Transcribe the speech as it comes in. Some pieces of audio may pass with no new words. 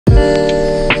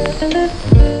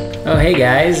hey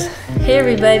guys. Hey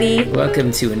everybody.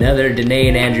 Welcome to another Danae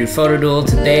and Andrew photo duel.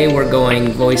 Today we're going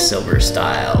voiceover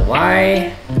style.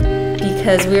 Why?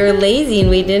 Because we were lazy and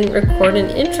we didn't record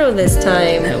an intro this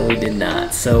time. No, we did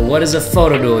not. So what is a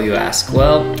photo duel, you ask?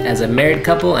 Well, as a married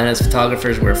couple and as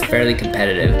photographers, we're fairly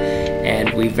competitive.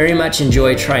 And we very much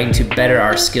enjoy trying to better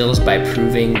our skills by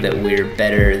proving that we're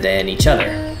better than each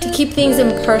other. To keep things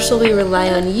impartial, we rely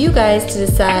on you guys to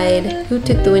decide who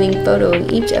took the winning photo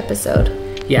in each episode.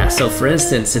 Yeah, so for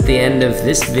instance, at the end of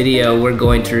this video, we're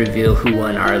going to reveal who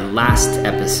won our last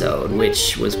episode,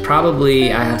 which was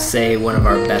probably, I have to say, one of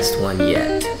our best one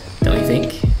yet. Don't you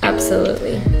think?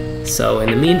 Absolutely. So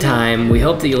in the meantime, we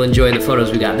hope that you'll enjoy the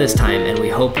photos we got this time, and we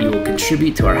hope you will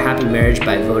contribute to our happy marriage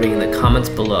by voting in the comments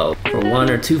below for 1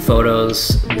 or 2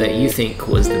 photos that you think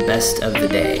was the best of the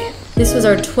day. This was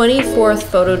our 24th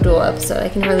photo duel episode. I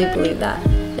can hardly believe that.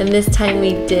 And this time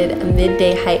we did a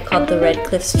midday hike called the Red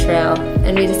Cliffs Trail,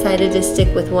 and we decided to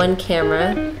stick with one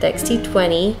camera, the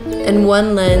x-t20, and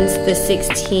one lens, the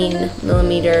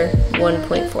 16mm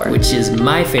 1.4. Which is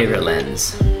my favorite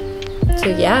lens. So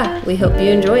yeah, we hope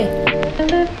you enjoy.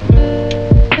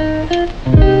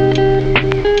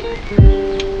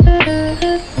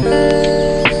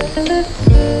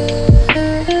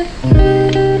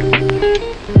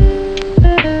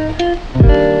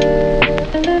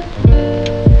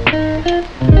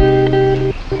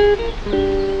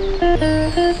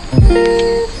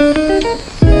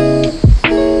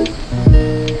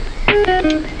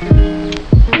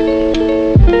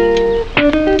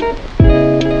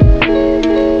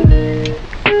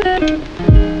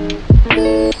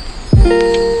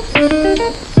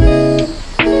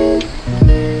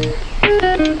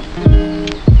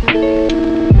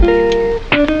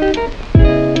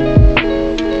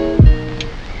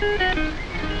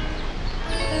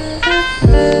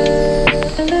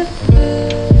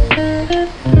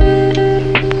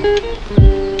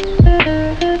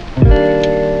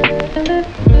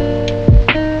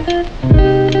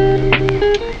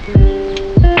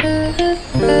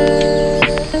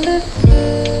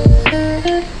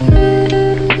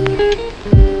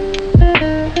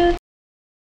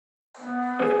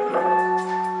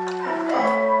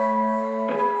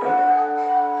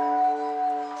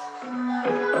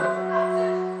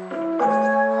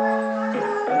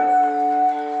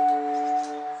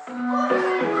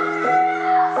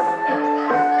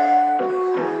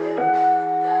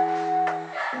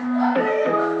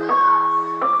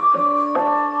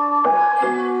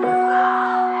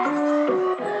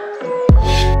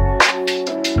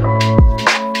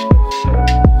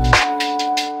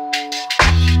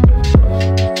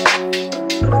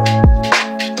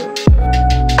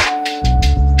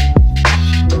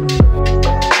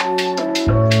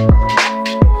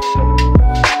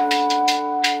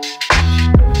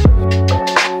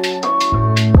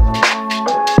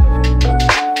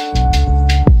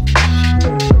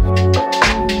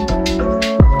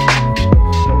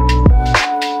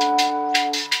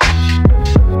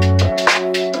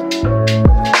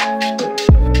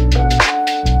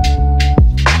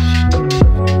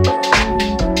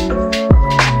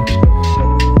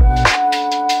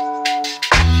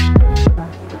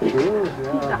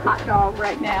 Hot dog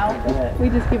right now. We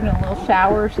just give him a little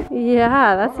shower.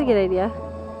 Yeah, that's a good idea.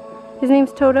 His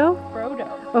name's Toto? Frodo.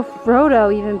 Oh,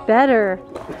 Frodo, even better.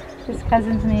 His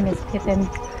cousin's name is Pippin.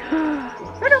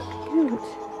 Frodo. Cute.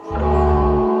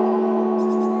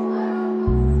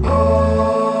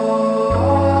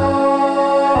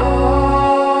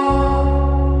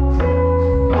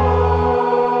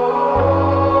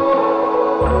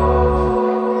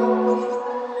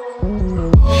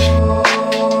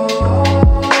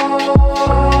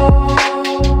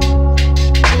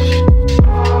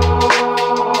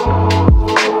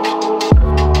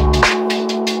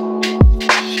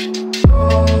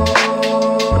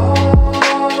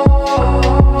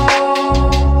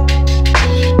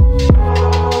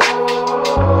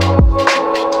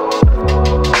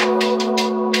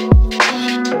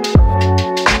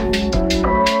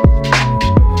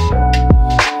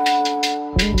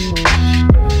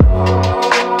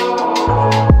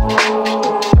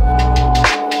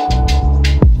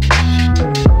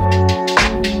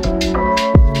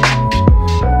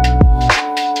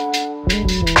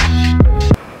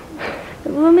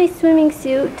 Swimming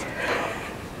suit.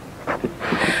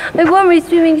 I want my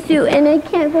swimming suit and I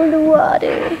can't go in the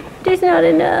water. There's not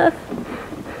enough.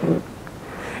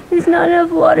 There's not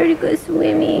enough water to go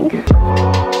swimming.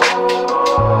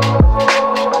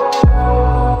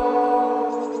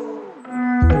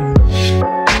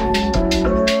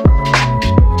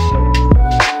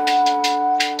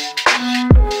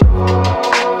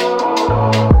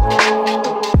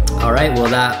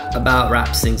 that about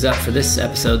wraps things up for this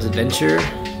episode's adventure.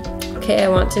 Okay, I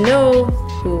want to know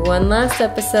who won last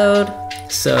episode.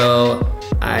 So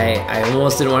I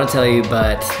almost didn't want to tell you,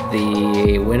 but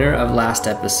the winner of last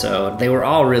episode, they were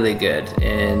all really good,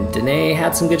 and Danae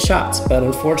had some good shots, but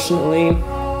unfortunately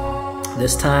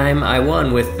this time I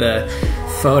won with the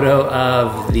photo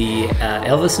of the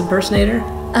Elvis impersonator.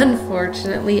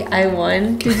 Unfortunately, I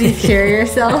won. Did you hear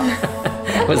yourself?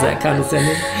 Was that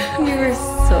condescending? You were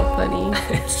so funny.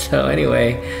 So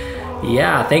anyway,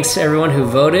 yeah, thanks to everyone who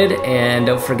voted, and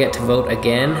don't forget to vote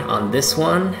again on this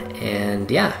one. And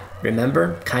yeah,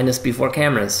 remember, kindness before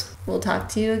cameras. We'll talk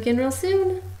to you again real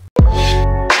soon.